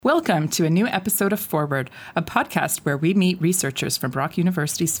Welcome to a new episode of Forward, a podcast where we meet researchers from Brock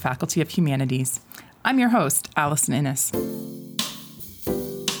University's Faculty of Humanities. I'm your host, Alison Innes.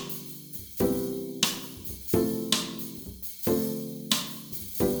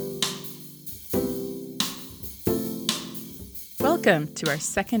 Welcome to our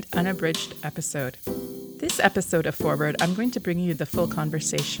second unabridged episode. This episode of Forward, I'm going to bring you the full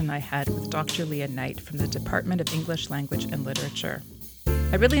conversation I had with Dr. Leah Knight from the Department of English Language and Literature.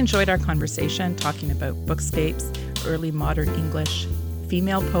 I really enjoyed our conversation talking about bookscapes, early modern English,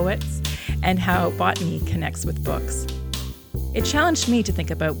 female poets, and how botany connects with books. It challenged me to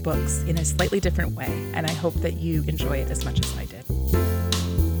think about books in a slightly different way, and I hope that you enjoy it as much as I did.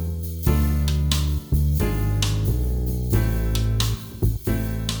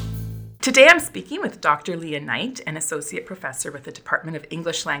 Today I'm speaking with Dr. Leah Knight, an associate professor with the Department of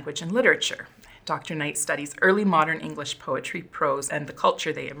English Language and Literature. Dr. Knight studies early modern English poetry, prose, and the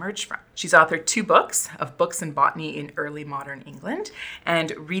culture they emerge from. She's authored 2 books of Books and Botany in Early Modern England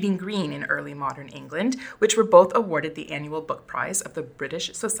and Reading Green in Early Modern England, which were both awarded the annual book prize of the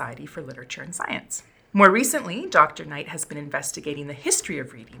British Society for Literature and Science. More recently, Dr. Knight has been investigating the history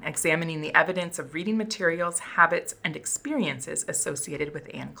of reading, examining the evidence of reading materials, habits, and experiences associated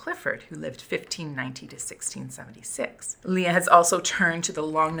with Anne Clifford, who lived 1590 to 1676. Leah has also turned to the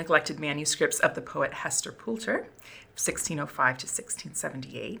long-neglected manuscripts of the poet Hester Poulter, 1605 to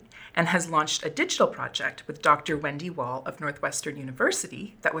 1678, and has launched a digital project with Dr. Wendy Wall of Northwestern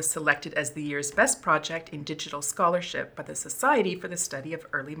University that was selected as the year's best project in digital scholarship by the Society for the Study of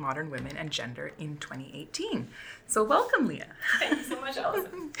Early Modern Women and Gender in 2018. So welcome, Leah. Thank you so much,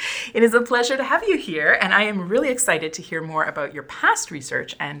 Alison. It is a pleasure to have you here, and I am really excited to hear more about your past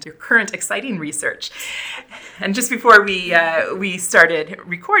research and your current exciting research. And just before we started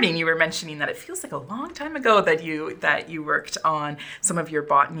recording, you were mentioning that it feels like a long time ago that you worked on some of your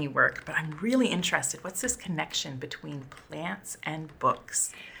botany work, but I'm really interested. What's this connection between plants and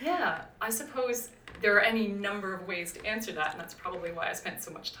books? Yeah, I suppose there are any number of ways to answer that, and that's probably why I spent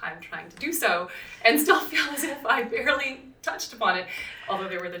so much time trying to do so, and still feel as if I barely touched upon it, although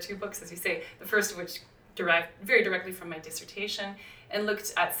there were the 2 books, as you say, the first of which derived very directly from my dissertation and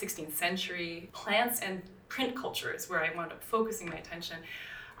looked at 16th century plants and print cultures, where I wound up focusing my attention.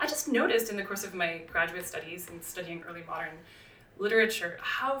 I just noticed in the course of my graduate studies and studying early modern literature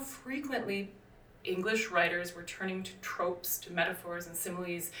how frequently English writers were turning to tropes, to metaphors and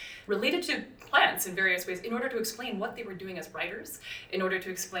similes related to plants in various ways in order to explain what they were doing as writers, in order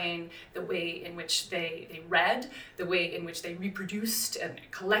to explain the way in which they read, the way in which they reproduced and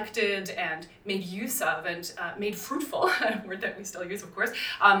collected and made use of and made fruitful, a word that we still use, of course,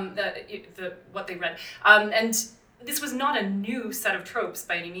 what they read. And this was not a new set of tropes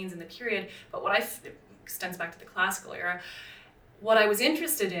by any means in the period, but it extends back to the classical era. What I was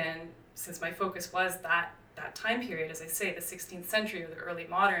interested in, since my focus was that time period, as I say, the 16th century or the early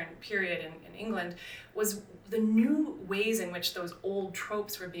modern period in England, was the new ways in which those old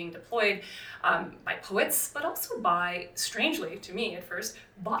tropes were being deployed by poets, but also by, strangely to me at first,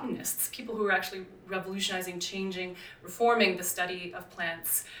 botanists, people who were actually revolutionizing, changing, reforming the study of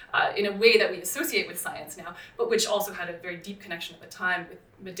plants in a way that we associate with science now, but which also had a very deep connection at the time with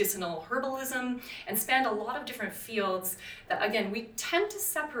medicinal herbalism and spanned a lot of different fields that, again, we tend to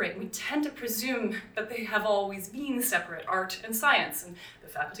separate. We tend to presume that they have always been separate, art and science, and the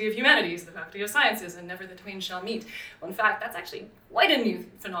Faculty of Humanities, the Faculty of Sciences, and never the twain shall meet. Well, in fact, that's actually quite a new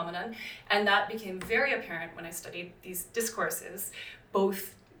phenomenon, and that became very apparent when I studied these discourses,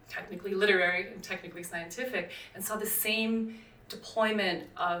 both technically literary and technically scientific, and saw the same deployment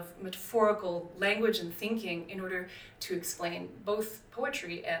of metaphorical language and thinking in order to explain both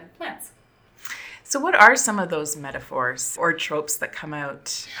poetry and plants. So what are some of those metaphors or tropes that come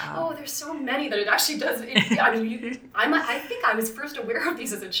out? There's so many that it actually does. I think I was first aware of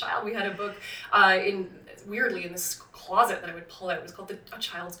these as a child. We had a book in this closet that I would pull out. It was called A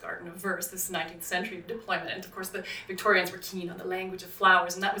Child's Garden of Verse, this 19th century deployment. And of course the Victorians were keen on the language of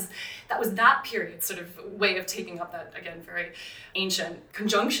flowers, and that was that period sort of way of taking up that, again, very ancient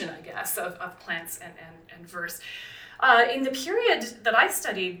conjunction, I guess, of plants and verse. In the period that I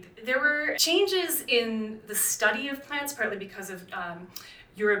studied, there were changes in the study of plants, partly because of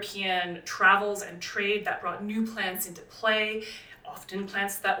European travels and trade that brought new plants into play, often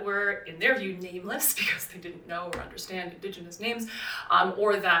plants that were, in their view, nameless because they didn't know or understand indigenous names,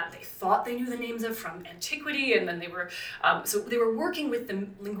 or that they thought they knew the names of from antiquity, and then they were working with the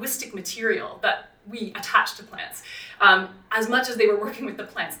linguistic material that we attach to plants, as much as they were working with the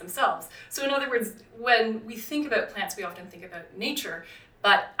plants themselves. So in other words, when we think about plants, we often think about nature,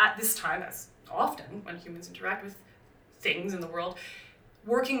 but at this time, as often when humans interact with things in the world,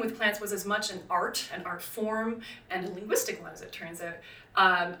 working with plants was as much an art form, and a linguistic one, as it turns out,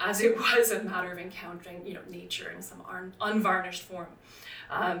 as it was a matter of encountering, nature in some unvarnished form.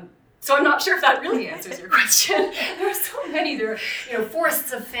 So I'm not sure if that really answers your question. There are so many. There are,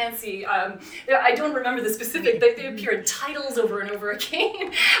 forests of fancy. I don't remember the specific. They appear in titles over and over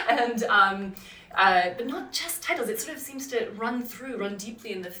again, and but not just titles. It sort of seems to run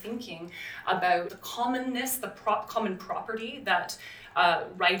deeply in the thinking about the commonness, the common property that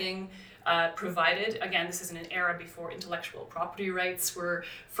writing provided. Again, this is in an era before intellectual property rights were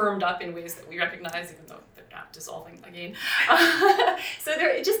firmed up in ways that we recognize, even though they're not dissolving again. So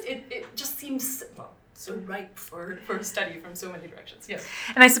it just seems so ripe for study from so many directions. Yes.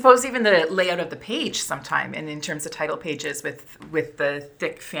 And I suppose even the layout of the page sometime, and in terms of title pages with the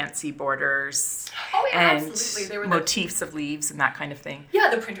thick fancy borders and absolutely. There were motifs of leaves and that kind of thing. Yeah,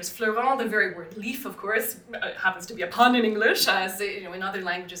 the printer's fleurant, the very word leaf, of course, happens to be a pun in English, as in other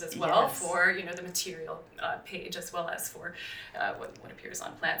languages as well, yes. For the material page, as well as for what appears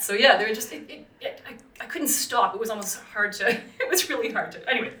on plants. So yeah, there were just I couldn't stop. It was almost hard to. It was really hard to.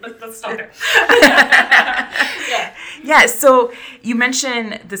 Anyway, let's stop there. Yeah, so you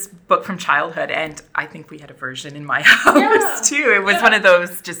mentioned this book from childhood, and I think we had a version in my house too. It was one of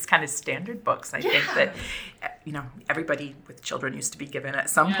those just kind of standard books, I think, that everybody with children used to be given at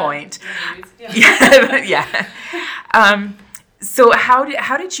some point. Yeah. So how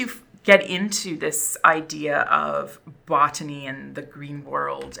did you get into this idea of botany and the green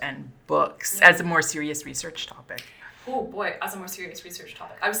world and books as a more serious research topic? Oh boy, as a more serious research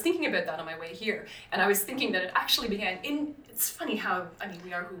topic. I was thinking about that on my way here, and I was thinking that it actually began it's funny how,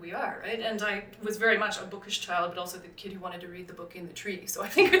 we are who we are, right? And I was very much a bookish child, but also the kid who wanted to read the book in the tree. So I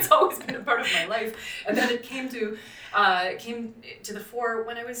think it's always been a part of my life. And then it came to the fore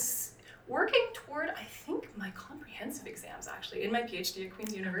when I was working toward, I think, my comprehensive exams, actually, in my PhD at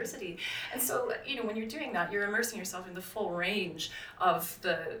Queen's University. And so, when you're doing that, you're immersing yourself in the full range of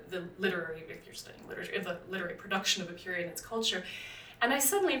the literary, if you're studying literature, the literary production of a period and its culture. And I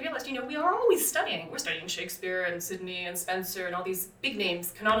suddenly realized, we are always studying. We're studying Shakespeare and Sidney and Spenser and all these big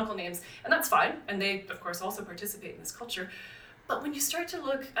names, canonical names, and that's fine. And they, of course, also participate in this culture. But when you start to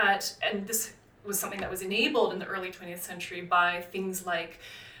look at, and this was something that was enabled in the early 20th century by things like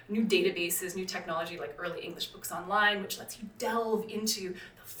new databases, new technology like early English books online, which lets you delve into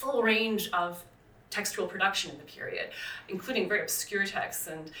the full range of textual production in the period, including very obscure texts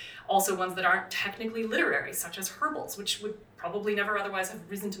and also ones that aren't technically literary, such as herbals, which would probably never otherwise have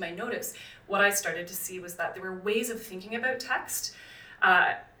risen to my notice. What I started to see was that there were ways of thinking about text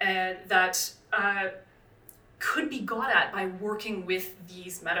that could be got at by working with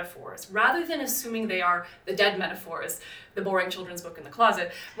these metaphors, rather than assuming they are the dead metaphors, the boring children's book in the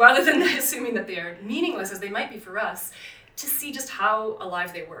closet, rather than assuming that they are meaningless, as they might be for us, to see just how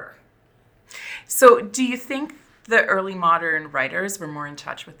alive they were. So do you think the early modern writers were more in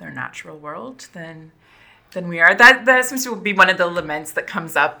touch with their natural world than we are? That seems to be one of the laments that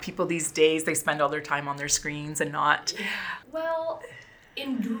comes up. People these days, they spend all their time on their screens and not... Well,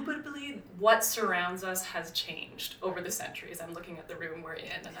 indubitably, what surrounds us has changed over the centuries. I'm looking at the room we're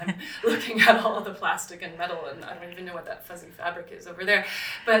in, and I'm looking at all of the plastic and metal, and I don't even know what that fuzzy fabric is over there.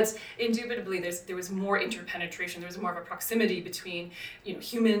 But indubitably, there was more interpenetration. There was more of a proximity between,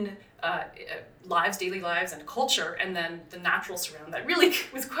 human lives, daily lives, and culture, and then the natural surround that really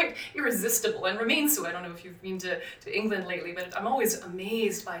was quite irresistible and remains so. I don't know if you've been to England lately, but I'm always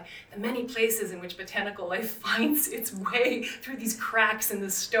amazed by the many places in which botanical life finds its way through these cracks in the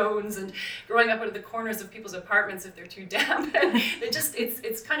stones and growing up out of the corners of people's apartments if they're too damp. And it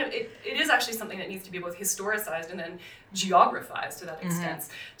is actually something that needs to be both historicized and then geographized to that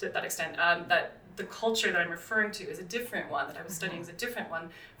extent. That the culture that I'm referring to is a different one, that I was studying is a different one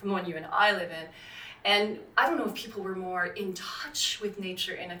from the one you and I live in. And I don't know if people were more in touch with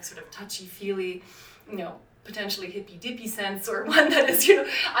nature in a sort of touchy-feely, potentially hippy-dippy sense, or one that is,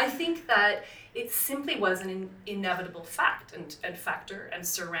 I think that it simply was an inevitable fact and factor and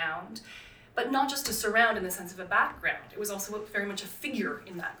surround, but not just a surround in the sense of a background. It was also very much a figure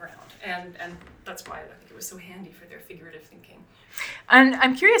in that ground. And that's why I think it was so handy for their figurative thinking. And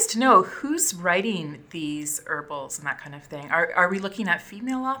I'm curious to know who's writing these herbals and that kind of thing. Are we looking at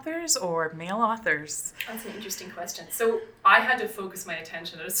female authors or male authors? That's an interesting question. So I had to focus my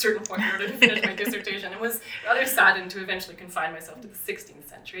attention at a certain point in order to finish my dissertation, and was rather saddened to eventually confine myself to the 16th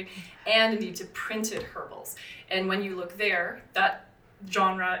century and indeed to printed herbals. And when you look there, that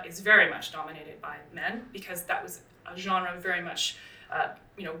genre is very much dominated by men, because that was a genre very much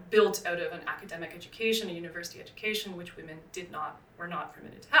built out of an academic education, a university education, which women were not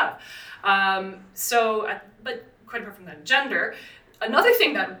permitted to have. But quite apart from that gender, another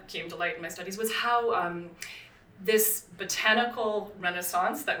thing that came to light in my studies was how this botanical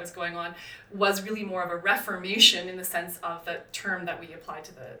renaissance that was going on was really more of a reformation in the sense of the term that we apply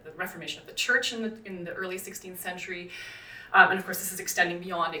to the reformation of the church in the early 16th century. And of course, this is extending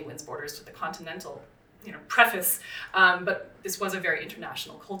beyond England's borders to the continental preface, but this was a very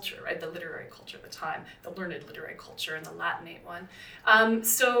international culture, right? The literary culture at the time, the learned literary culture and the Latinate one.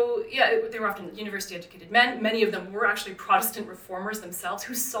 They were often university-educated men. Many of them were actually Protestant reformers themselves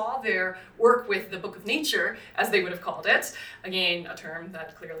who saw their work with the Book of Nature, as they would have called it, again, a term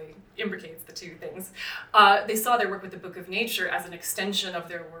that clearly imbricates the two things. They saw their work with the Book of Nature as an extension of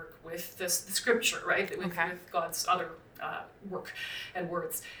their work with the scripture, right? With God's other work and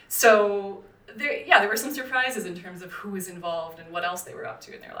words. So there were some surprises in terms of who was involved and what else they were up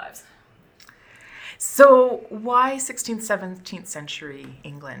to in their lives. So why 16th, 17th century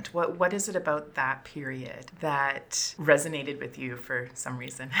England? What is it about that period that resonated with you for some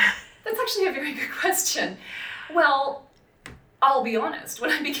reason? That's actually a very good question. Well, I'll be honest.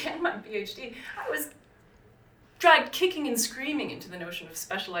 When I began my PhD, I was dragged kicking and screaming into the notion of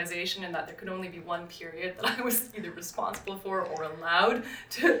specialization and that there could only be one period that I was either responsible for or allowed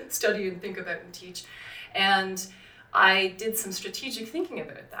to study and think about and teach. And I did some strategic thinking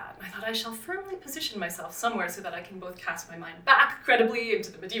about that. I thought I shall firmly position myself somewhere so that I can both cast my mind back credibly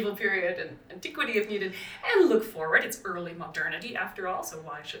into the medieval period and antiquity if needed, and look forward. It's early modernity after all, so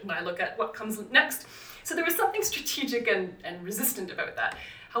why shouldn't I look at what comes next? So there was something strategic and resistant about that.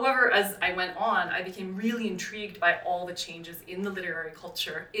 However, as I went on, I became really intrigued by all the changes in the literary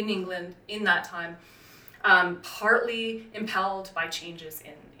culture in England in that time, partly impelled by changes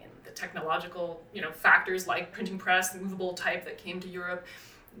in the technological factors like printing press, the movable type that came to Europe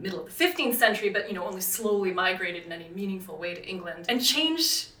middle of the 15th century, but only slowly migrated in any meaningful way to England, and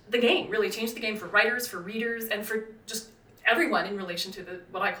changed the game for writers, for readers, and for just everyone in relation to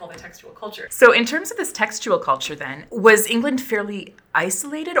what I call the textual culture. So in terms of this textual culture then, was England fairly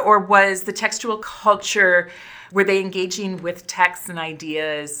isolated, or was the textual culture, were they engaging with texts and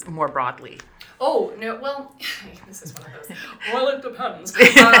ideas more broadly? Oh, no, well, this is one of those. Well, it depends.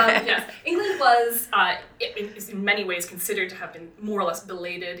 Yes, England was, is in many ways considered to have been more or less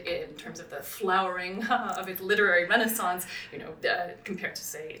belated in terms of the flowering of its literary renaissance, compared to,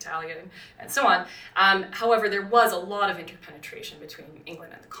 say, Italia and so on. However, there was a lot of interpenetration between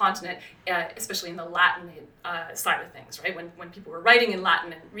England and the continent, especially in the Latin side of things, right? When people were writing in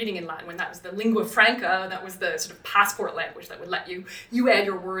Latin and reading in Latin, when that was the lingua franca, that was the sort of passport language that would let you add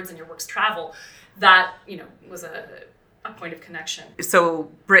your words and your works travel, that, was a point of connection. So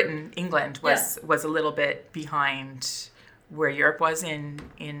Britain, England was a little bit behind where Europe was in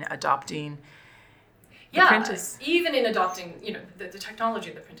adopting the print. Even in adopting, the technology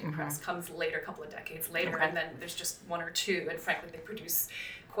of the printing press comes later, a couple of decades later, and then there's just one or two, and frankly they produce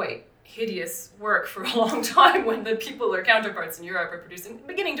quite hideous work for a long time when the people, their counterparts in Europe, are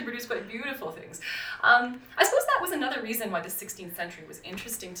beginning to produce quite beautiful things. I suppose that was another reason why the 16th century was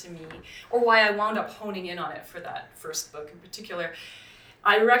interesting to me, or why I wound up honing in on it for that first book in particular.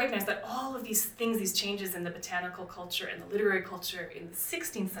 I recognized that all of these things, these changes in the botanical culture and the literary culture in the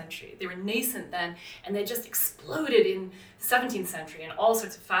 16th century, they were nascent then, and they just exploded in the 17th century in all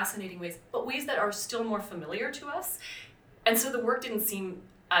sorts of fascinating ways, but ways that are still more familiar to us. And so the work didn't seem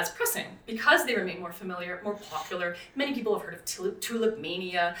as pressing because they remain more familiar, more popular. Many people have heard of tulip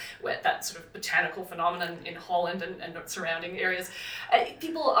mania, that sort of botanical phenomenon in Holland and surrounding areas.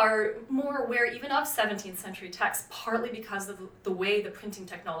 People are more aware even of 17th century texts, partly because of the way the printing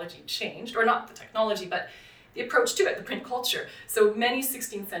technology changed, or not the technology, but the approach to it, the print culture. So many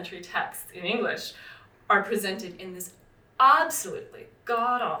 16th century texts in English are presented in this absolutely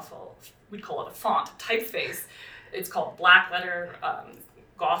god-awful, we'd call it a font, typeface. It's called black letter,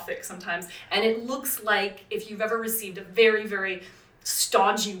 Gothic sometimes, and it looks like if you've ever received a very, very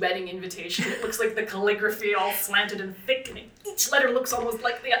stodgy wedding invitation, it looks like the calligraphy all slanted and thick, and each letter looks almost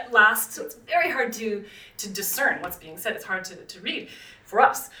like the last, so it's very hard to discern what's being said. It's hard to read for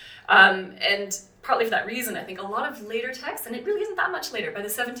us. And partly for that reason, I think a lot of later texts, and it really isn't that much later, by the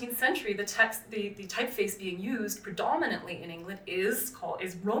 17th century, the typeface being used predominantly in England is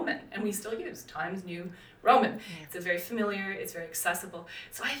Roman, and we still use Times New Roman. It's very familiar, it's very accessible.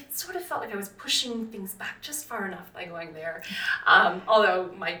 So I sort of felt like I was pushing things back just far enough by going there.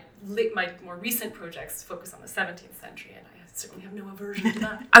 Although my more recent projects focus on the 17th century, and I certainly have no aversion to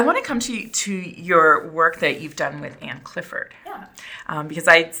that. I want to come to your work that you've done with Anne Clifford. Yeah. Because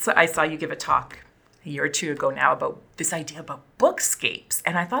I saw you give a talk a year or two ago now about this idea about bookscapes.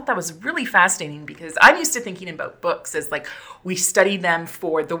 And I thought that was really fascinating because I'm used to thinking about books as like we study them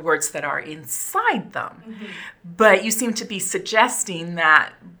for the words that are inside them. Mm-hmm. But you seem to be suggesting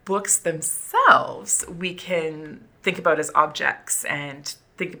that books themselves we can think about as objects and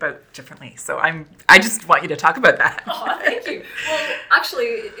think about differently. So I just want you to talk about that. Oh, thank you. Well, actually,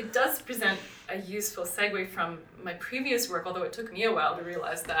 it does present a useful segue from my previous work, although it took me a while to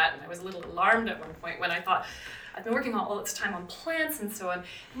realize that, and I was a little alarmed at one point when I thought, I've been working all this time on plants and so on.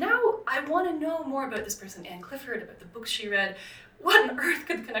 Now I want to know more about this person, Anne Clifford, about the books she read. What on earth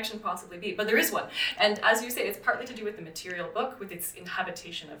could the connection possibly be? But there is one. And as you say, it's partly to do with the material book, with its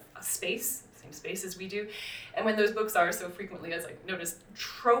inhabitation of a space, the same space as we do. And when those books are so frequently, as I noticed,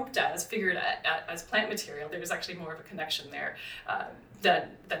 troped as, figured as plant material, there's actually more of a connection there than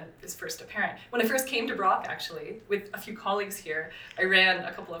is first apparent. When I first came to Brock, actually, with a few colleagues here, I ran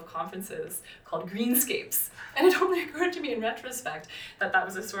a couple of conferences called Greenscapes. And it only occurred to me in retrospect that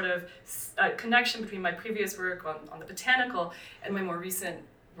was a sort of connection between my previous work on the botanical and my more recent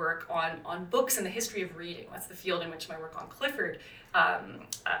work on books and the history of reading. That's the field in which my work on Clifford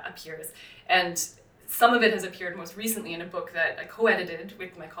appears. And some of it has appeared most recently in a book that I co-edited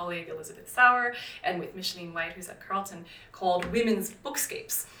with my colleague Elizabeth Sauer and with Micheline White, who's at Carleton, called Women's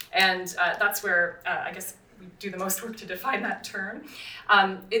Bookscapes. And that's where I guess we do the most work to define that term.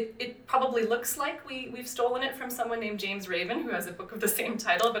 It probably looks like we've stolen it from someone named James Raven, who has a book of the same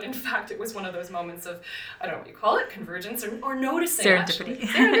title, but in fact it was one of those moments of, I don't know what you call it, convergence or noticing. Serendipity.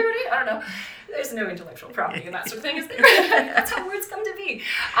 Serendipity? I don't know. There's no intellectual property in that sort of thing, is there? That's how words come to be.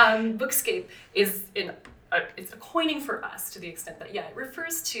 Bookscape is it's a coining for us to the extent that, it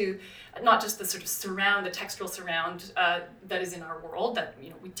refers to not just the sort of surround, the textual surround that is in our world that,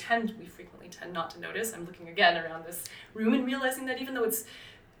 we frequently tend not to notice. I'm looking again around this room and realizing that even though it's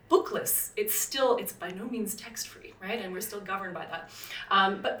bookless, it's by no means text-free, right? And we're still governed by that.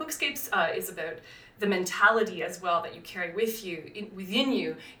 But Bookscapes is about the mentality as well that you carry with you, within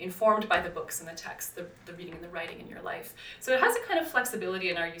you, informed by the books and the text, the reading and the writing in your life. So it has a kind of flexibility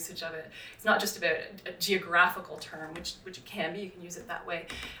in our usage of it. It's not just about a geographical term, which it can be, you can use it that way.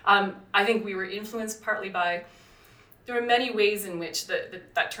 I think we were influenced partly by, there are many ways in which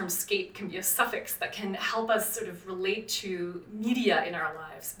that term scape can be a suffix that can help us sort of relate to media in our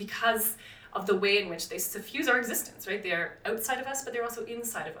lives because of the way in which they suffuse our existence, right? They're outside of us, but they're also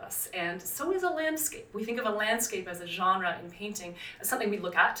inside of us. And so is a landscape. We think of a landscape as a genre in painting, as something we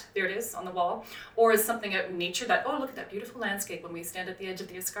look at, there it is on the wall, or as something out in nature that, oh, look at that beautiful landscape when we stand at the edge of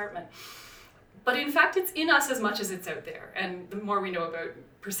the escarpment. But in fact, it's in us as much as it's out there. And the more we know about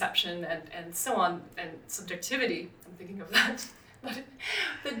perception and so on, and subjectivity, I'm thinking of that.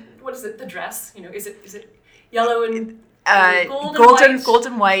 What is it, the dress? Is it yellow and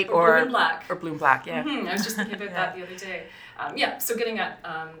golden white or blue and black. Or blue and black, yeah. Mm-hmm. I was just thinking about that the other day. So getting at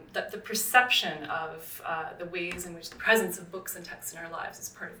the perception of the ways in which the presence of books and texts in our lives is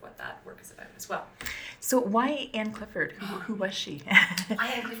part of what that work is about as well. So why Anne Clifford? Who was she? Why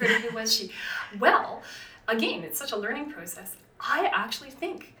Anne Clifford? Who was she? Well, again, it's such a learning process. I actually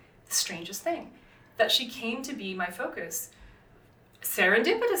think the strangest thing, that she came to be my focus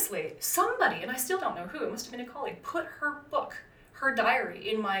serendipitously. Somebody, and I still don't know who, it must have been a colleague, put her book, her diary,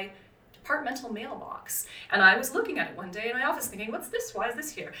 in my departmental mailbox. And I was looking at it one day in my office thinking, what's this? Why is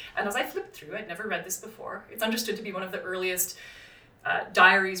this here? And as I flipped through, I'd never read this before. It's understood to be one of the earliest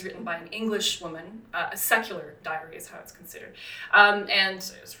diaries written by an English woman. A secular diary is how it's considered. And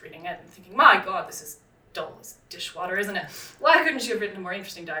I was reading it and thinking, my God, this is dull as dishwater, isn't it? Why couldn't you have written a more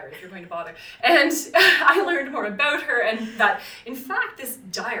interesting diary if you're going to bother? And I learned more about her, and that, in fact, this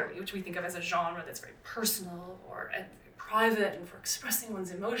diary, which we think of as a genre that's very personal or private and for expressing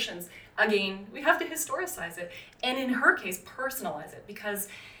one's emotions, again, we have to historicize it, and in her case, personalize it, because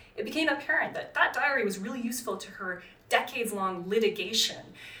it became apparent that diary was really useful to her decades-long litigation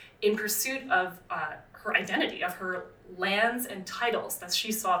in pursuit of her identity, of her lands and titles as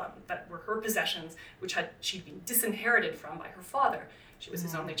she saw them, that were her possessions, which she'd been disinherited from by her father. She was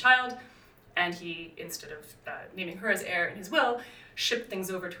his only child, and he, instead of naming her as heir in his will, shipped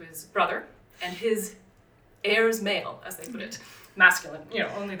things over to his brother, and his heirs male, as they put it, masculine,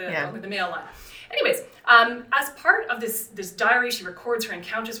 only the male line. Anyways, as part of this diary, she records her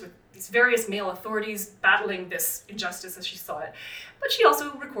encounters with these various male authorities battling this injustice as she saw it. But she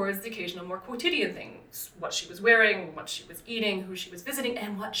also records the occasional more quotidian things, what she was wearing, what she was eating, who she was visiting,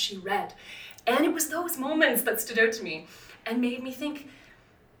 and what she read. And it was those moments that stood out to me and made me think,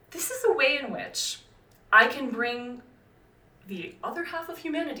 this is a way in which I can bring the other half of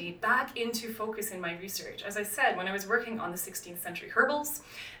humanity back into focus in my research. As I said, when I was working on the 16th century herbals,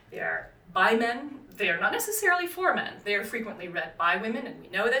 They are by men. They are not necessarily for men. They are frequently read by women, and we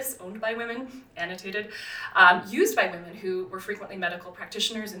know this, owned by women, annotated, used by women who were frequently medical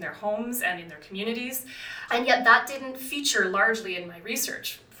practitioners in their homes and in their communities. And yet that didn't feature largely in my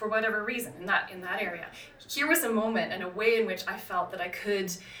research for whatever reason in that area. Here was a moment and a way in which I felt that I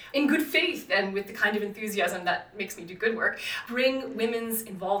could, in good faith and with the kind of enthusiasm that makes me do good work, bring women's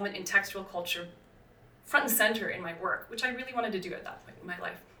involvement in textual culture front and center in my work, which I really wanted to do at that point in my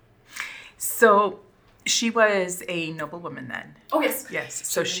life. So she was a noblewoman then? Oh, yes. Yes.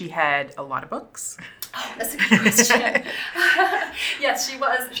 So she had a lot of books? Oh, that's a good question. Yes, she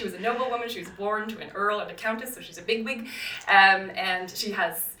was. She was a noblewoman. She was born to an earl and a countess, so she's a bigwig. And she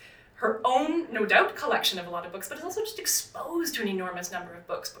has her own, no doubt, collection of a lot of books, but is also just exposed to an enormous number of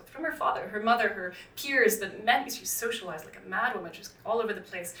books, both from her father, her mother, her peers, the men. She's socialized like a madwoman. She's all over the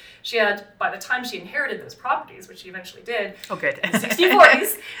place. She had, by the time she inherited those properties, which she eventually did, oh, good. in the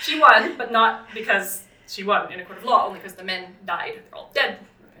 1640s, she won, but not because she won in a court of law, only because the men died. They're all dead.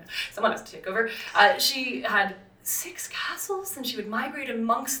 Someone has to take over. She had 6 castles, and she would migrate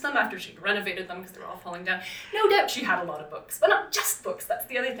amongst them after she'd renovated them because they were all falling down. No doubt she had a lot of books, but not just books. That's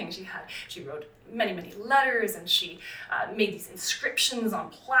the other thing she had. She wrote many, many letters, and she made these inscriptions on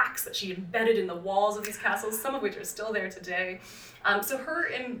plaques that she embedded in the walls of these castles, some of which are still there today. So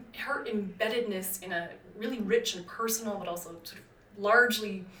her embeddedness in a really rich and personal, but also sort of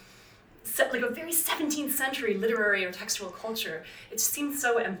largely like a very 17th century literary or textual culture, it seemed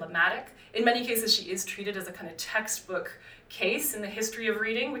so emblematic. In many cases, she is treated as a kind of textbook case in the history of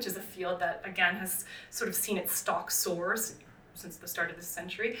reading, which is a field that, again, has sort of seen its stock soar since the start of this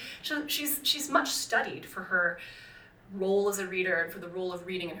century. So she's much studied for her role as a reader and for the role of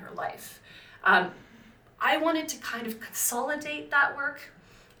reading in her life. I wanted to kind of consolidate that work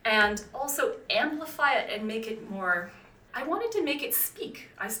and also amplify it and make it more, I wanted to make it speak,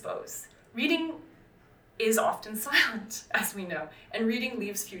 I suppose. Reading is often silent, as we know, and reading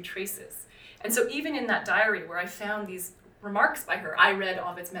leaves few traces. And so even in that diary where I found these remarks by her, I read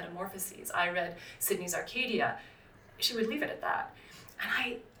Ovid's Metamorphoses, I read Sidney's Arcadia, she would leave it at that. And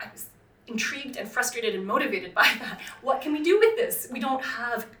I was intrigued and frustrated and motivated by that. What can we do with this? We don't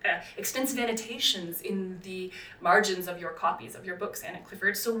have extensive annotations in the margins of your copies of your books, Anna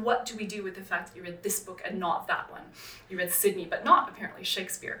Clifford. So what do we do with the fact that you read this book and not that one? You read Sidney, but not apparently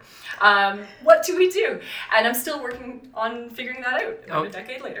Shakespeare. What do we do? And I'm still working on figuring that out about a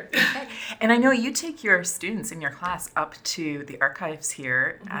decade later. Okay. And I know you take your students in your class up to the archives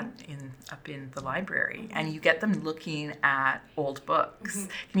here up in the library, and you get them looking at old books. Mm-hmm.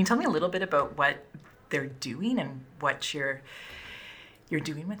 Can you tell me a little bit about what they're doing and what you're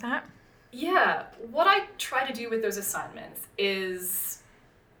doing with that? Yeah, what I try to do with those assignments is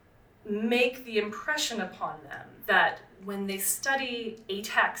make the impression upon them that when they study a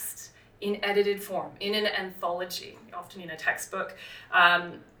text in edited form, in an anthology, often in a textbook,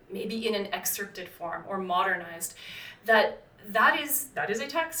 maybe in an excerpted form or modernized, that is a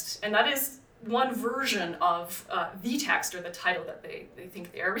text, and that is one version of the text or the title that they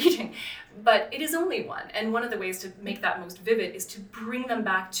think they are reading. But it is only one. And one of the ways to make that most vivid is to bring them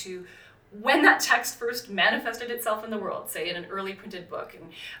back to when that text first manifested itself in the world, say in an early printed book,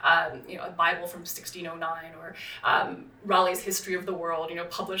 and a Bible from 1609, or Raleigh's History of the World,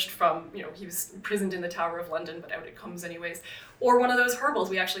 published from, he was imprisoned in the Tower of London, but out it comes anyways. Or one of those herbals.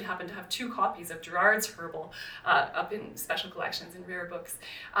 We actually happen to have 2 copies of Gerard's herbal up in special collections in rare books.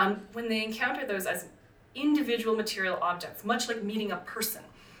 When they encounter those as individual material objects, much like meeting a person,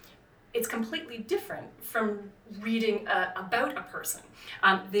 it's completely different from reading about a person.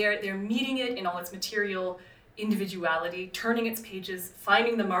 They're meeting it in all its material individuality, turning its pages,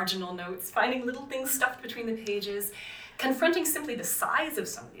 finding the marginal notes, finding little things stuffed between the pages, confronting simply the size of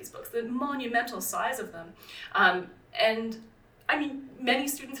some of these books, the monumental size of them. And I mean, many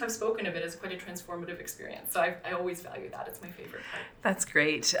students have spoken of it as quite a transformative experience. So I always value that. It's my favorite part. That's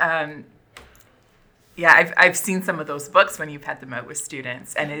great. Yeah, I've seen some of those books when you've had them out with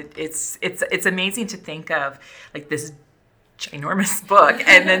students, and it's amazing to think of like this ginormous book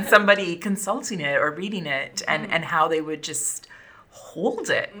and then somebody consulting it or reading it, and how they would just hold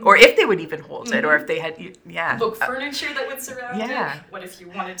it, or if they would even hold it, or if they had, book furniture that would surround it. What if you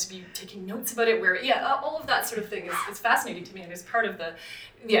wanted to be taking notes about it? All of that sort of thing is fascinating to me, and is part of the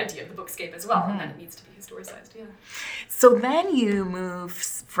idea of the bookscape as well, and that it needs to be historicized. Yeah. So then you move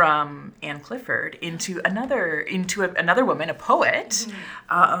from Anne Clifford into another woman, a poet,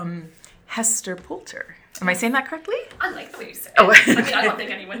 Hester Poulter. Am I saying that correctly? I like the way you say it. Oh. I mean, I don't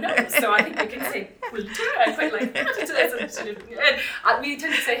think anyone knows, so I think we can say Poulter. I quite like that. We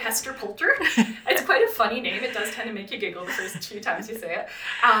tend to say Hester Poulter. It's quite a funny name. It does tend to make you giggle the first few times you say it.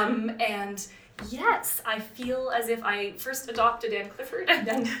 And yes, I feel as if I first adopted Anne Clifford and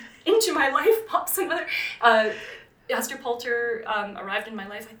then into my life pops another. Hester Poulter arrived in my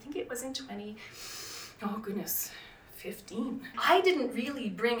life, I think it was in 2015. I didn't really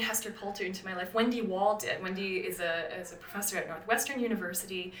bring Hester Poulter into my life. Wendy Wall did. Wendy is a professor at Northwestern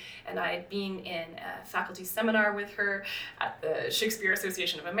University, and I had been in a faculty seminar with her at the Shakespeare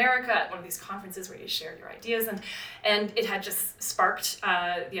Association of America at one of these conferences where you share your ideas, and it had just sparked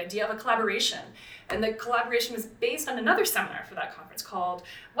the idea of a collaboration. And the collaboration was based on another seminar for that conference called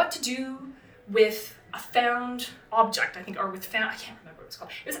What to Do with a Found Object, I think, or with found, I can't remember what it was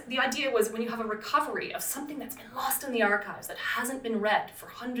called. The idea was when you have a recovery of something that's been lost in the archives, that hasn't been read for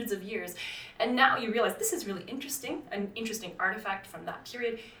hundreds of years, and now you realize this is really interesting, an interesting artifact from that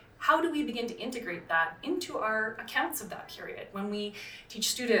period. How do we begin to integrate that into our accounts of that period? When we teach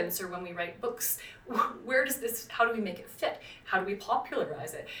students or when we write books, how do we make it fit? How do we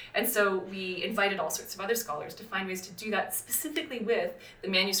popularize it? And so we invited all sorts of other scholars to find ways to do that, specifically with the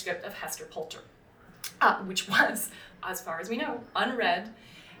manuscript of Hester Poulter, which was, as far as we know, unread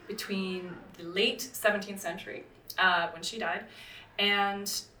between the late 17th century, when she died,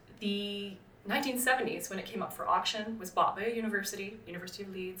 and the 1970s, when it came up for auction, was bought by a university, University of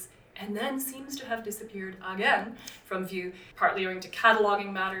Leeds, and then seems to have disappeared again from view, partly owing to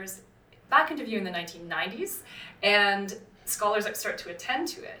cataloging matters, back into view in the 1990s, and scholars start to attend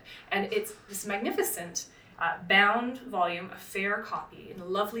to it. And it's this magnificent bound volume, a fair copy in a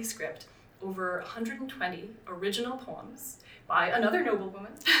lovely script, over 120 original poems by another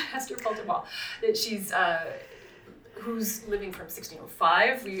noblewoman, Hester Poulter Wall, that she's who's living from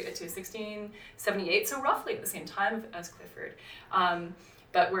 1605 to 1678, so roughly at the same time as Clifford.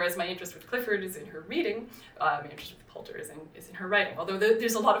 But whereas my interest with Clifford is in her reading, my interest with Poulter is in her writing, although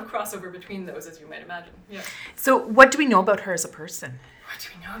there's a lot of crossover between those, as you might imagine. Yeah. So what do we know about her as a person? What do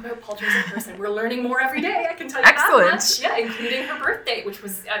we know about Poulter as a person? We're learning more every day, I can tell you Excellent. that much. Yeah, including her birth date, which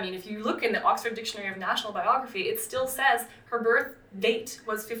was, I mean, if you look in the Oxford Dictionary of National Biography, it still says her birth date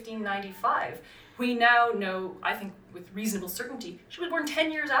was 1595. We now know, I think with reasonable certainty, she was born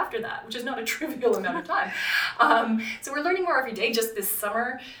 10 years after that, which is not a trivial amount of time. So we're learning more every day. Just this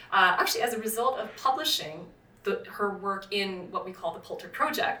summer, actually as a result of publishing her work in what we call the Poulter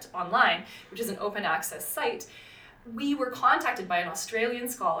Project online, which is an open access site, we were contacted by an Australian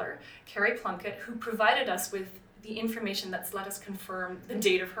scholar, Carrie Plunkett, who provided us with the information that's let us confirm the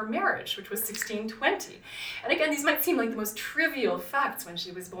date of her marriage, which was 1620. And again, these might seem like the most trivial facts, when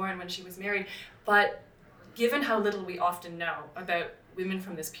she was born, when she was married, but given how little we often know about women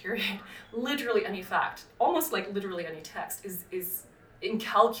from this period, literally any fact, almost like literally any text, is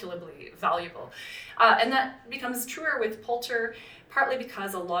incalculably valuable. And that becomes truer with Poulter, partly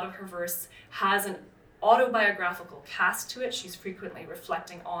because a lot of her verse has an autobiographical cast to it. She's frequently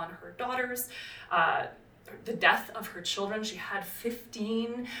reflecting on her daughters, the death of her children. She had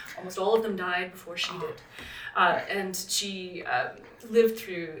 15, almost all of them died before she did. And she lived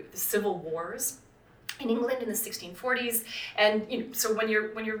through the civil wars in England in the 1640s. And so when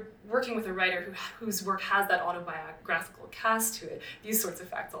you're working with a writer whose work has that autobiographical cast to it, these sorts of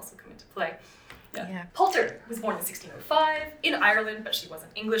facts also come into play. Yeah. Poulter was born in 1605 in Ireland, but she was an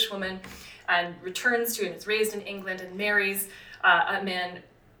Englishwoman, and returns to and is raised in England and marries a man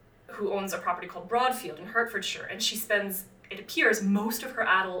who owns a property called Broadfield in Hertfordshire. And she spends, it appears, most of her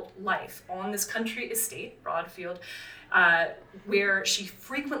adult life on this country estate, Broadfield, where she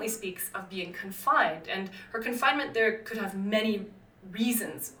frequently speaks of being confined. And her confinement there could have many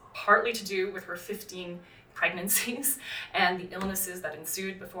reasons, partly to do with her 15 pregnancies and the illnesses that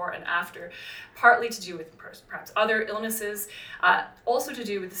ensued before and after, partly to do with perhaps other illnesses, also to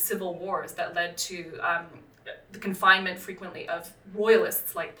do with the civil wars that led to the confinement frequently of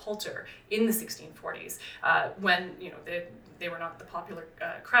royalists like Poulter in the 1640s, when they were not the popular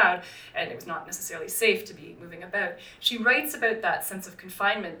crowd, and it was not necessarily safe to be moving about. She writes about that sense of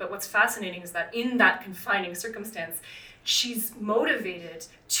confinement, but what's fascinating is that in that confining circumstance, she's motivated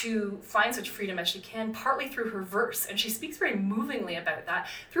to find such freedom as she can, partly through her verse. And she speaks very movingly about that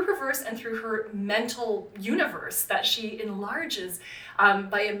through her verse and through her mental universe that she enlarges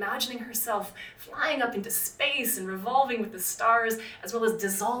by imagining herself flying up into space and revolving with the stars, as well as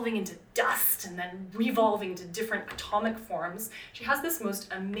dissolving into dust and then revolving into different atomic forms. She has this most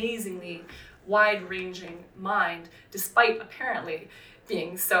amazingly wide-ranging mind, despite apparently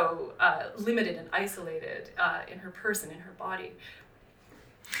being so limited and isolated in her person, in her body.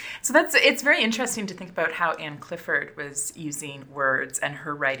 So it's very interesting to think about how Anne Clifford was using words and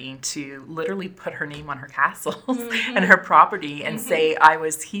her writing to literally put her name on her castles and her property and say, I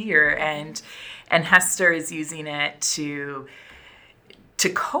was here. And Hester is using it to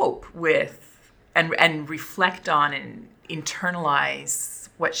cope with and reflect on and internalize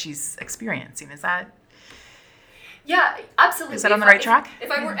what she's experiencing. Is that? Yeah, absolutely. Is that on the right track?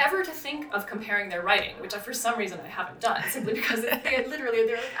 If I were ever to think of comparing their writing, which for some reason I haven't done, simply because they're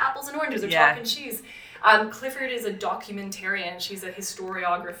like apples and oranges or chalk and cheese. Clifford is a documentarian. She's a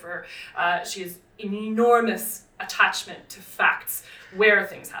historiographer. She has an enormous attachment to facts, where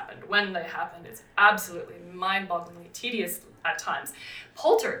things happened, when they happened. It's absolutely mind-bogglingly tedious at times.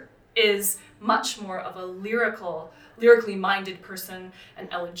 Poulter is much more of a lyrically minded person, an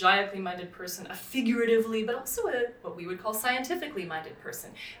elegically minded person, a figuratively, but also what we would call scientifically minded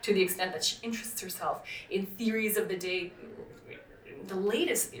person, to the extent that she interests herself in theories of the day, the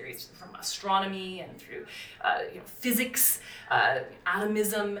latest theories from astronomy and through physics,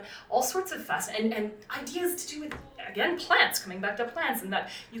 atomism, all sorts of fascinating, and ideas to do with, again, plants, coming back to plants, and that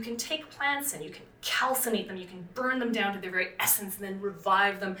you can take plants and you can calcinate them, you can burn them down to their very essence and then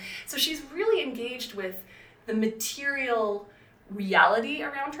revive them. So she's really engaged with the material reality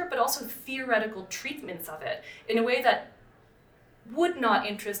around her, but also theoretical treatments of it in a way that would not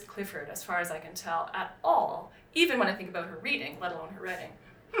interest Clifford, as far as I can tell, at all, even when I think about her reading, let alone her writing.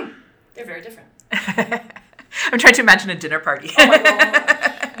 They're very different. I'm trying to imagine a dinner party. Oh my God.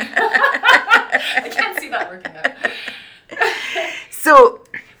 I can't see that working out.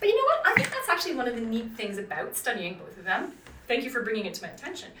 But you know what? I think that's actually one of the neat things about studying both of them. Thank you for bringing it to my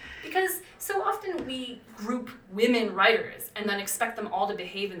attention. Because so often we group women writers and then expect them all to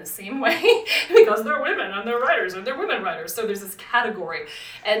behave in the same way because they're women and they're writers and they're women writers. So there's this category.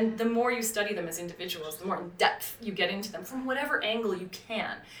 And the more you study them as individuals, the more in depth you get into them from whatever angle you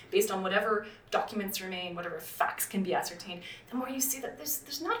can, based on whatever documents remain, whatever facts can be ascertained, the more you see that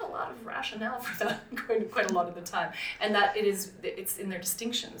there's not a lot of rationale for that quite a lot of the time. And that it's in their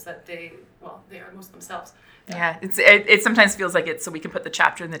distinctions that they are most themselves. Yeah, it sometimes feels like it's so we can put the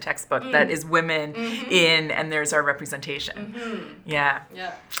chapter in the textbook that is women in, and there's our representation. Yeah.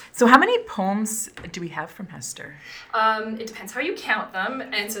 So how many poems do we have from Hester? It depends how you count them,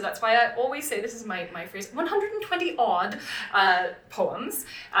 and so that's why I always say, this is my phrase, 120 odd poems.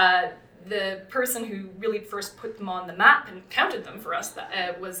 The person who really first put them on the map and counted them for us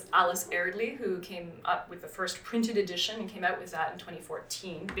was Alice Eardley, who came up with the first printed edition and came out with that in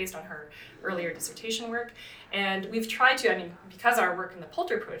 2014 based on her earlier dissertation work. And we've tried to, because our work in the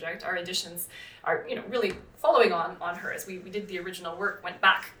Poulter Project, our editions are really following on her. As we did the original work, went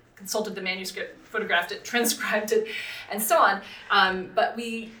back, consulted the manuscript, photographed it, transcribed it, and so on. But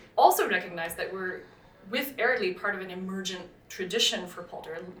we also recognize that we're, with Eardley, part of an emergent tradition for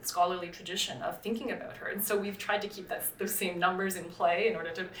Poulter, a scholarly tradition of thinking about her. And so we've tried to keep those same numbers in play in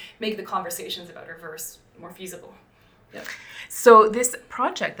order to make the conversations about her verse more feasible. Yep. So this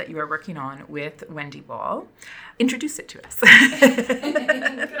project that you are working on with Wendy Ball, introduce it to us.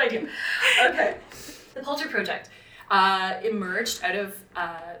 Good idea. Okay. The Poulter Project emerged out of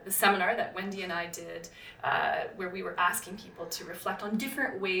the seminar that Wendy and I did, where we were asking people to reflect on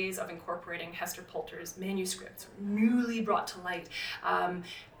different ways of incorporating Hester Poulter's manuscripts, newly brought to light,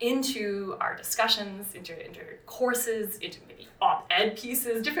 into our discussions, into courses, into maybe op-ed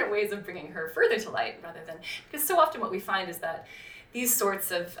pieces, different ways of bringing her further to light, rather than, because so often what we find is that these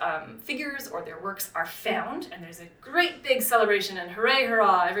sorts of figures or their works are found, and there's a great big celebration, and hooray,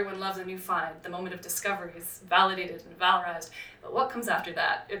 hurrah, everyone loves a new find. The moment of discovery is validated and valorized. But what comes after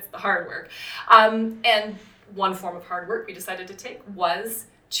that? It's the hard work. And one form of hard work we decided to take was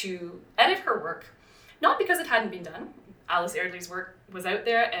to edit her work, not because it hadn't been done. Alice Eardley's work was out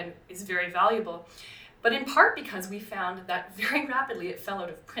there and is very valuable, but in part because we found that very rapidly it fell out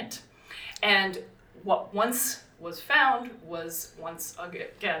of print. And what once was found was once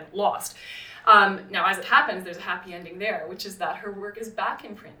again lost. Now, as it happens, there's a happy ending there, which is that her work is back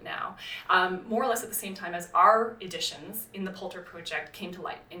in print now, more or less at the same time as our editions in the Poulter Project came to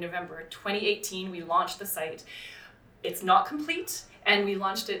light. In November 2018, we launched the site. It's not complete, and we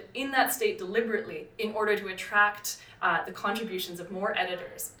launched it in that state deliberately in order to attract the contributions of more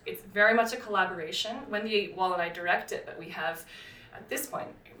editors. It's very much a collaboration. Wendy Wall and I direct it, but we have, at this point,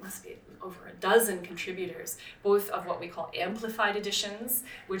 it must be over a dozen contributors, both of what we call amplified editions,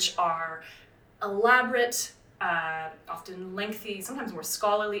 which are elaborate, often lengthy, sometimes more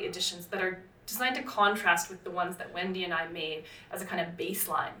scholarly editions that are designed to contrast with the ones that Wendy and I made as a kind of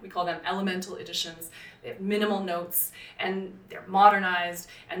baseline. We call them elemental editions. They have minimal notes, and they're modernized,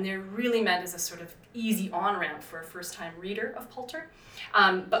 and they're really meant as a sort of easy on-ramp for a first-time reader of Poulter.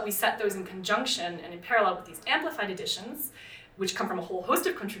 But we set those in conjunction and in parallel with these amplified editions, which come from a whole host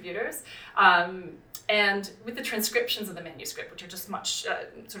of contributors, and with the transcriptions of the manuscript, which are just much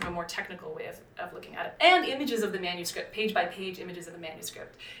sort of a more technical way of looking at it, and images of the manuscript, page-by-page images of the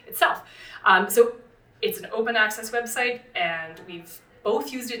manuscript itself. So it's an open access website, and we've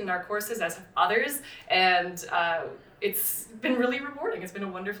both used it in our courses, as have others, and it's been really rewarding. It's been a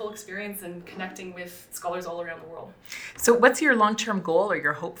wonderful experience in connecting with scholars all around the world. So what's your long-term goal or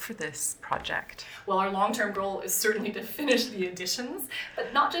your hope for this project? Well, our long-term goal is certainly to finish the editions,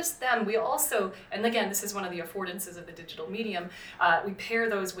 but not just them. We also, and again, this is one of the affordances of the digital medium, we pair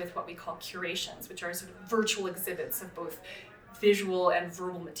those with what we call curations, which are sort of virtual exhibits of both visual and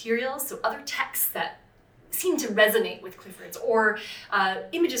verbal materials, so other texts that seem to resonate with Clifford's, or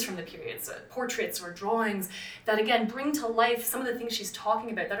images from the periods, portraits or drawings that again bring to life some of the things she's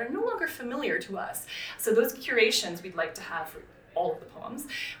talking about that are no longer familiar to us. So those curations we'd like to have for all of the poems.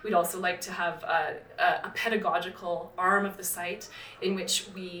 We'd also like to have a pedagogical arm of the site in which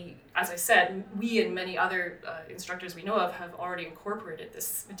we, as I said, we and many other instructors we know of have already incorporated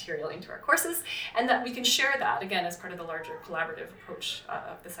this material into our courses, and that we can share that again as part of the larger collaborative approach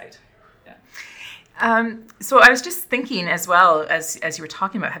of the site. Yeah. So I was just thinking as well, as you were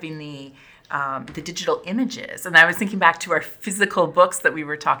talking about having the digital images, and I was thinking back to our physical books that we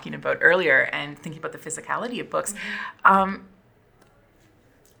were talking about earlier, and thinking about the physicality of books. Mm-hmm.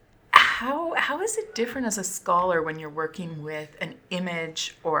 How is it different as a scholar when you're working with an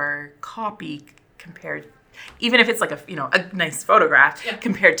image or copy compared, even if it's like a nice photograph, yeah,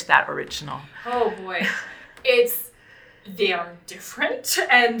 compared to that original? Oh boy, they are different,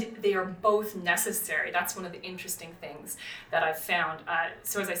 and they are both necessary. That's one of the interesting things that I've found.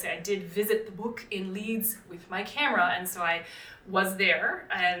 So as I say, I did visit the book in Leeds with my camera, and so I was there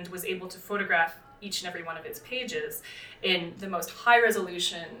and was able to photograph each and every one of its pages in the most high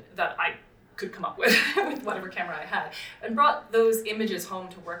resolution that I could come up with with whatever camera I had, and brought those images home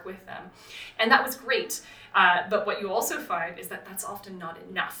to work with them. And that was great. But what you also find is that that's often not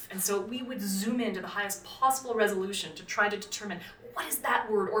enough. And so we would zoom into the highest possible resolution to try to determine what is that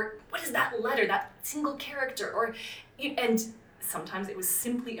word, or what is that letter, that single character, and sometimes it was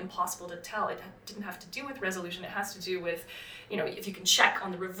simply impossible to tell. It didn't have to do with resolution. It has to do with, if you can check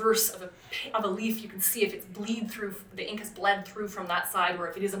on the reverse of a leaf, you can see if it's the ink has bled through from that side, or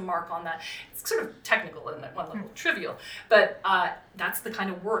if it is a mark on that. It's sort of technical and at one level trivial, but that's the kind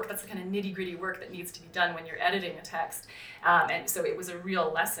of work, that's the kind of nitty-gritty work that needs to be done when you're editing a text. And so it was a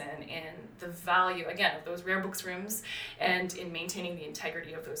real lesson in the value, again, of those rare books rooms, and in maintaining the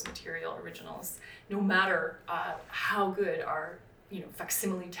integrity of those material originals, no matter how good our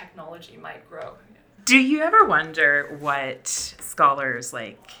facsimile technology might grow. Do you ever wonder what scholars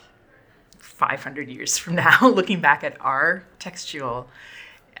 500 years from now, looking back at our textual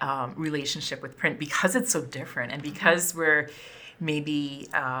relationship with print, because it's so different, and because we're maybe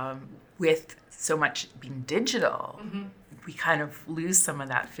with so much being digital, mm-hmm, we kind of lose some of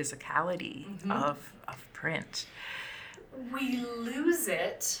that physicality, mm-hmm, of print? We lose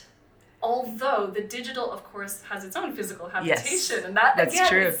it. Although the digital, of course, has its own physical habitation, yes, and that's again,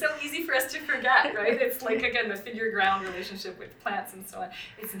 true. It's so easy for us to forget, right? It's like, again, the figure-ground relationship with plants and so on.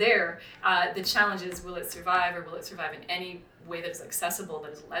 It's there. The challenge is, will it survive, or will it survive in any way that is accessible,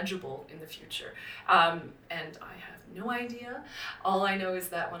 that is legible in the future? And I have no idea. All I know is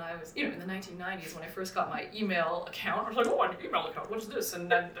that when I was, in the 1990s, when I first got my email account, I was like, oh, an email account, what is this? And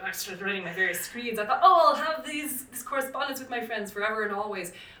then I started writing my various screeds. I thought, I'll have this correspondence with my friends forever and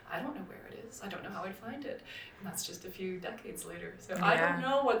always. I don't know where it is. I don't know how I'd find it. And that's just a few decades later. So yeah. I don't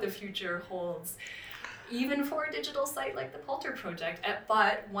know what the future holds, even for a digital site like the Poulter Project.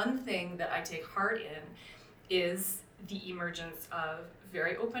 But one thing that I take heart in is the emergence of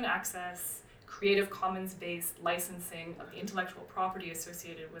very open access, Creative Commons-based licensing of the intellectual property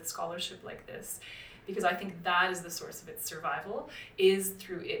associated with scholarship like this. Because I think that is the source of its survival, is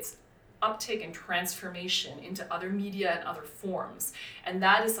through its uptake and transformation into other media and other forms. And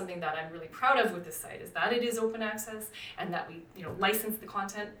that is something that I'm really proud of with this site, is that it is open access, and that we license the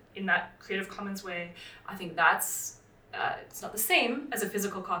content in that Creative Commons way. I think that's, it's not the same as a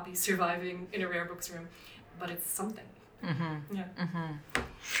physical copy surviving in a rare books room, but it's something. Mm-hmm. Yeah.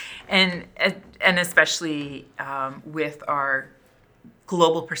 Mm-hmm. And especially with our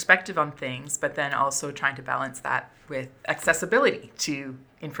global perspective on things, but then also trying to balance that with accessibility to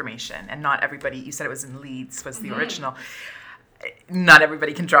information, and not everybody, you said it was in Leeds, was the mm-hmm. original. not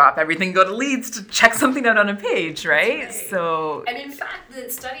everybody can drop everything, go to Leeds to check something out on a page, right? Right. So, and in fact, the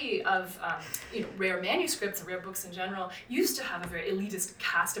study of rare manuscripts, rare books in general, used to have a very elitist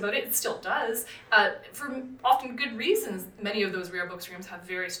cast about it. It still does, for often good reasons. Many of those rare books rooms have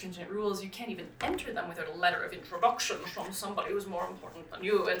very stringent rules. You can't even enter them without a letter of introduction from somebody who's more important than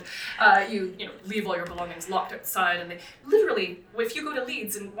you, and you leave all your belongings locked outside. And they literally, if you go to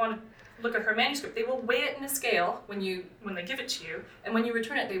Leeds and want to look at her manuscript, they will weigh it in a scale when they give it to you, and when you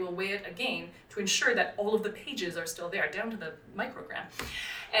return it, they will weigh it again to ensure that all of the pages are still there, down to the microgram.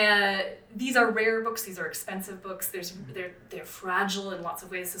 These are rare books. These are expensive books. They're fragile in lots of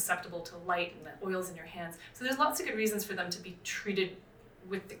ways, susceptible to light and the oils in your hands. So there's lots of good reasons for them to be treated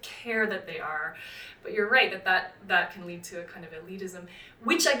with the care that they are. But you're right that can lead to a kind of elitism,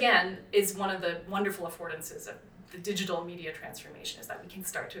 which again is one of the wonderful affordances of the digital media transformation, is that we can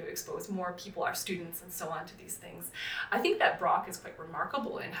start to expose more people, our students and so on, to these things. I think that Brock is quite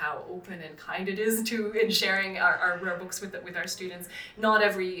remarkable in how open and kind it is in sharing our rare books with our students. Not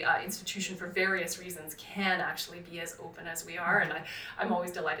every institution, for various reasons, can actually be as open as we are, and I'm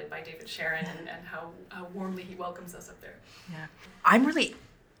always delighted by David Sharon and how warmly he welcomes us up there. Yeah, I'm really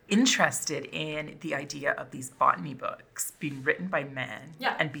interested in the idea of these botany books being written by men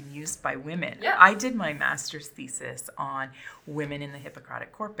and being used by women. Yeah. I did my master's thesis on women in the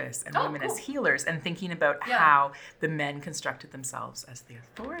Hippocratic corpus and women as healers, and thinking about how the men constructed themselves as the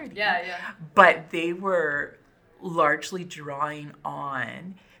authority. But they were largely drawing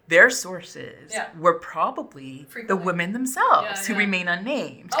on their sources were probably the women themselves who remain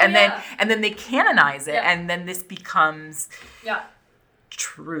unnamed. And then they canonize it, and then this becomes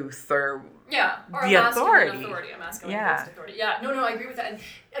truth or the authority. A masculine authority. No, I agree with that. And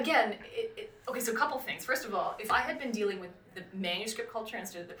again, okay, so a couple things. First of all, if I had been dealing with the manuscript culture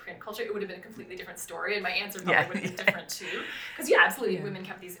instead of the print culture, it would have been a completely different story, and my answer probably would have been different too. Because absolutely, women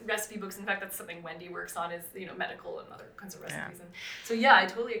kept these recipe books. In fact, that's something Wendy works on, is medical and other kinds of recipes. And so I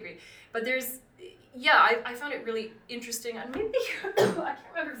totally agree. But there's I found it really interesting, and maybe I can't remember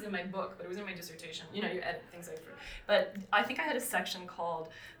if it was in my book, but it was in my dissertation. You edit things out. But I think I had a section called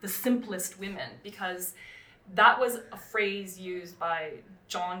 "The Simplest Women," because that was a phrase used by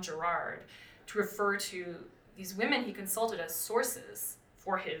John Gerard to refer to these women he consulted as sources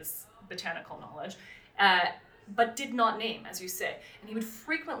for his botanical knowledge, but did not name, as you say. And he would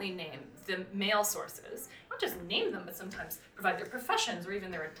frequently name the male sources, not just name them, but sometimes provide their professions or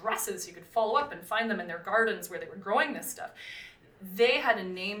even their addresses so you could follow up and find them in their gardens where they were growing this stuff. They had a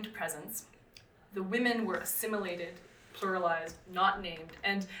named presence. The women were assimilated, pluralized, not named,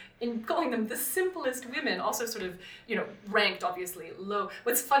 and in calling them the simplest women, also sort of, ranked obviously low.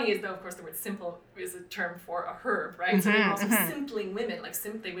 What's funny is, though, of course, the word simple is a term for a herb, right? Mm-hmm, so they were also simpling women, like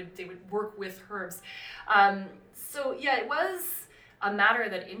they would work with herbs. It was a matter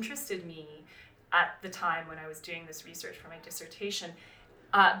that interested me at the time when I was doing this research for my dissertation.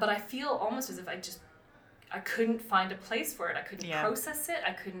 But I feel almost as if I couldn't find a place for it. I couldn't process it.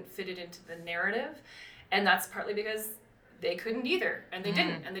 I couldn't fit it into the narrative. And that's partly because they couldn't either, and they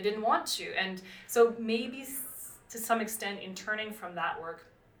didn't, and they didn't want to. And so maybe to some extent, in turning from that work,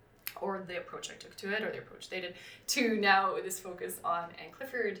 or the approach I took to it, or the approach they did, to now this focus on Anne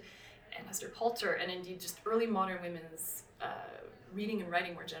Clifford and Hester Poulter, and indeed just early modern women's reading and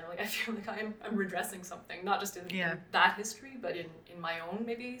writing more generally, I feel like I'm redressing something, not just in that history, but in my own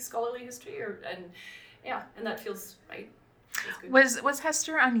maybe scholarly history, and that feels right. Was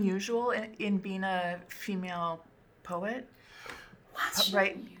Hester unusual in being a female poet?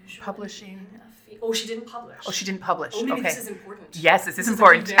 Publishing. She didn't publish. She didn't publish. Oh, maybe this is important. Yes, this is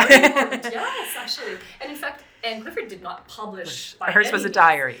important. Very important. Yes, actually. And in fact, Anne Clifford did not publish. Hers was a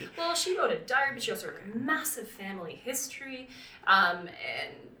diary. Well, she wrote a diary, but she also wrote a massive family history, and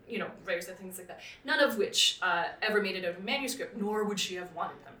writers and things like that. None of which ever made it out of manuscript, nor would she have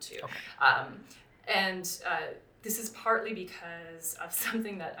wanted them to. Okay. This is partly because of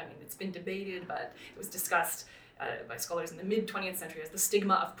something that, it's been debated, but it was discussed by scholars in the mid-20th century as the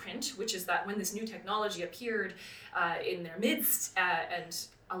stigma of print, which is that when this new technology appeared in their midst and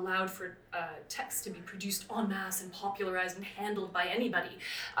allowed for text to be produced en masse and popularized and handled by anybody,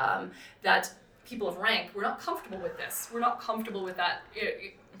 that people of rank were not comfortable with this. We're not comfortable with that.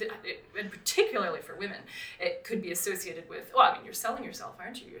 And particularly for women, it could be associated with, you're selling yourself,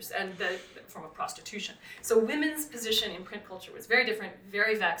 aren't you? And the form of prostitution. So women's position in print culture was very different,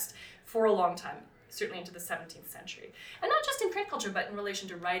 very vexed for a long time, certainly into the 17th century. And not just in print culture, but in relation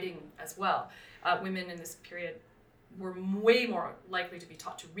to writing as well. Women in this period were way more likely to be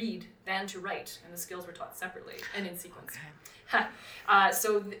taught to read than to write, and the skills were taught separately and in sequence. Okay.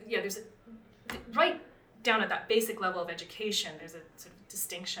 There's right down at that basic level of education, there's a sort of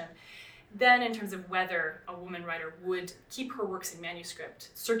distinction. Then in terms of whether a woman writer would keep her works in manuscript,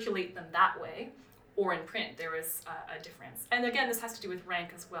 circulate them that way, or in print, there is a difference. And again, this has to do with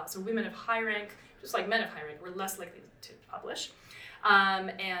rank as well. So women of high rank, just like men of high rank, were less likely to publish.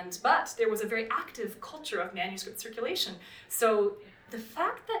 But there was a very active culture of manuscript circulation. So the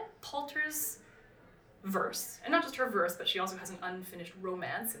fact that Poulter's verse, and not just her verse, but she also has an unfinished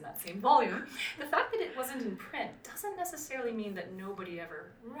romance in that same volume, the fact that it wasn't in print doesn't necessarily mean that nobody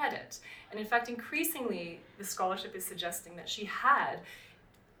ever read it. And in fact, increasingly, the scholarship is suggesting that she had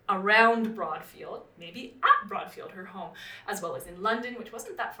around Broadfield, maybe at Broadfield, her home, as well as in London, which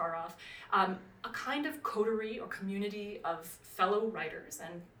wasn't that far off, a kind of coterie or community of fellow writers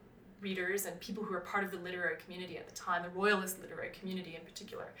and readers and people who were part of the literary community at the time, the Royalist literary community in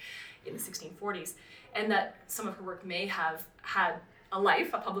particular, in the 1640s, and that some of her work may have had a life,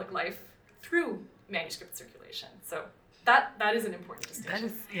 a public life, through manuscript circulation. So that is an important distinction.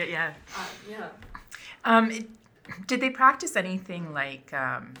 That is, yeah. Yeah. Did they practice anything like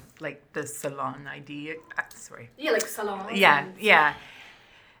the salon idea? Yeah, like salons. Yeah.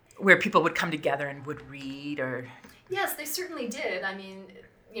 Where people would come together and would read, or... Yes, they certainly did. I mean,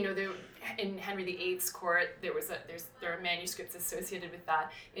 in Henry VIII's court, there are manuscripts associated with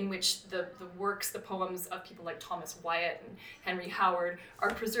that in which the works, the poems of people like Thomas Wyatt and Henry Howard are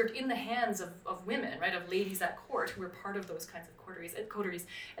preserved in the hands of women, right, of ladies at court who were part of those kinds of coteries.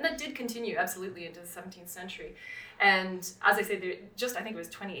 And that did continue absolutely into the 17th century. And as I say, I think it was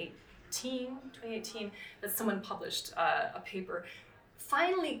 2018, that someone published a paper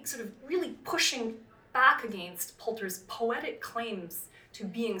finally sort of really pushing back against Poulter's poetic claims to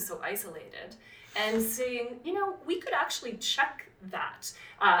being so isolated and saying, we could actually check that.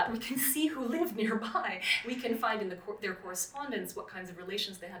 We can see who lived nearby. We can find in their correspondence what kinds of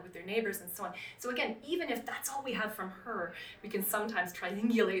relations they had with their neighbors and so on. So again, even if that's all we have from her, we can sometimes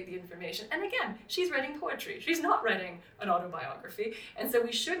triangulate the information. And again, she's writing poetry. She's not writing an autobiography. And so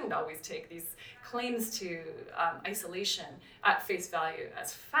we shouldn't always take these claims to isolation at face value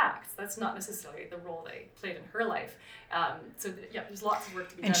as facts. That's not necessarily the role they played in her life. There's lots of work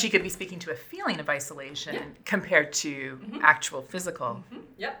to be done. And she could be speaking to a feeling of isolation compared to actual physical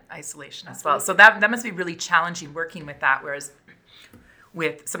isolation as well. So that must be really challenging working with that, whereas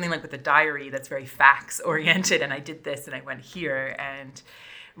with something like with a diary that's very facts oriented, and I did this and I went here and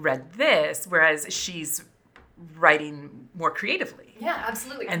read this, whereas she's writing more creatively. Yeah,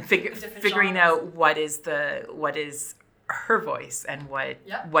 absolutely. And figuring out what is her voice and what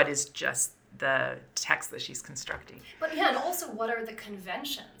is just the text that she's constructing. But and also what are the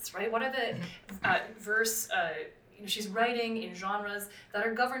conventions, right? What are the verse, she's writing in genres that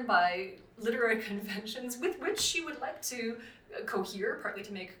are governed by literary conventions with which she would like to cohere, partly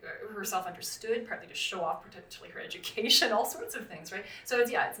to make herself understood, partly to show off potentially her education, all sorts of things, right? So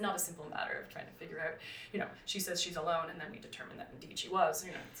it's not a simple matter of trying to figure out, she says she's alone and then we determine that indeed she was,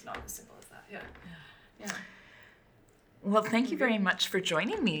 it's not as simple as that, yeah. Well, thank you very much for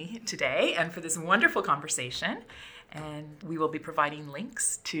joining me today and for this wonderful conversation. And we will be providing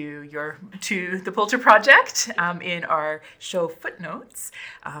links to the Poulter Project in our show footnotes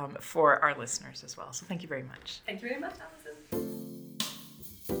for our listeners as well. So thank you very much. Thank you very much, Allison.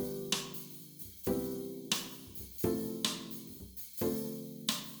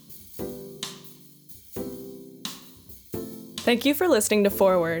 Thank you for listening to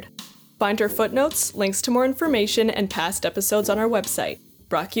Forward. Find our footnotes, links to more information, and past episodes on our website,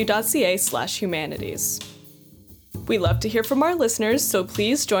 brocku.ca/humanities. We love to hear from our listeners, so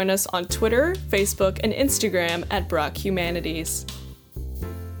please join us on Twitter, Facebook, and Instagram at Brock Humanities.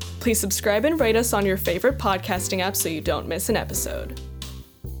 Please subscribe and rate us on your favorite podcasting app so you don't miss an episode.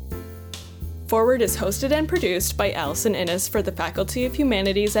 Forward is hosted and produced by Allison Innes for the Faculty of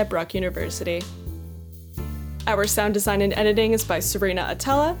Humanities at Brock University. Our sound design and editing is by Serena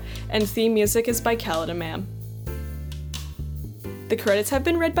Atella, and theme music is by Caladamam. The credits have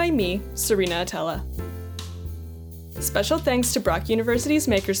been read by me, Serena Atella. Special thanks to Brock University's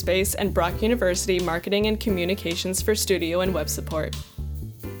Makerspace and Brock University Marketing and Communications for studio and web support.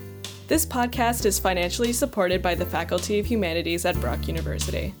 This podcast is financially supported by the Faculty of Humanities at Brock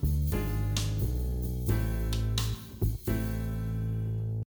University.